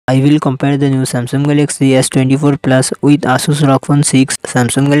I will compare the new Samsung Galaxy S24 Plus with Asus ROG Phone 6.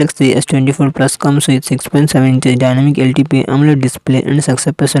 Samsung Galaxy S24 Plus comes with 6.7-inch dynamic LTP AMOLED display and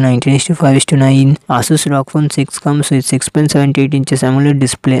success ratio 19:5:9. Asus ROG Phone 6 comes with 6.78 inches AMOLED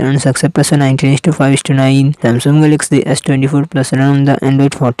display and success ratio 19:5:9. Samsung Galaxy S24 Plus run on the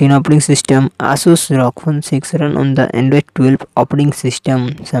Android 14 operating system. Asus ROG Phone 6 run on the Android 12 operating system.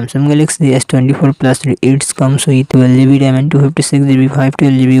 Samsung Galaxy S24 Plus it comes with 12GB RAM and 256GB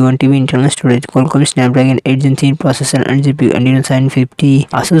 512GB 1TB internal storage, Qualcomm Snapdragon 8 Gen 3 processor and GPU Adreno 750.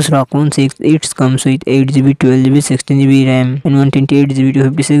 Asus ROG Phone 6 it comes with 8GB 12GB 16GB RAM and 128GB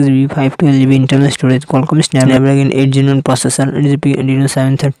 256GB 512GB internal storage, Qualcomm Snapdragon 8 Gen 1 processor and GPU Adreno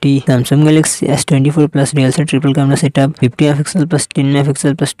 730. Samsung Galaxy S24 Plus real set triple camera setup 50MP plus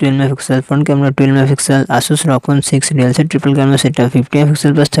 10MP plus 12MP front camera 12MP. Asus ROG Phone 6 real set triple camera setup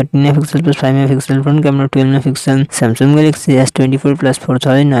 50MP plus 13MP plus 5MP front camera 12MP. Samsung Galaxy S24 Plus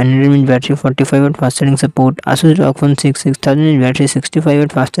 4900 mAh battery 45W fast charging support. Asus ROG Phone 6 6000 mAh battery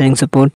 65W fast charging support.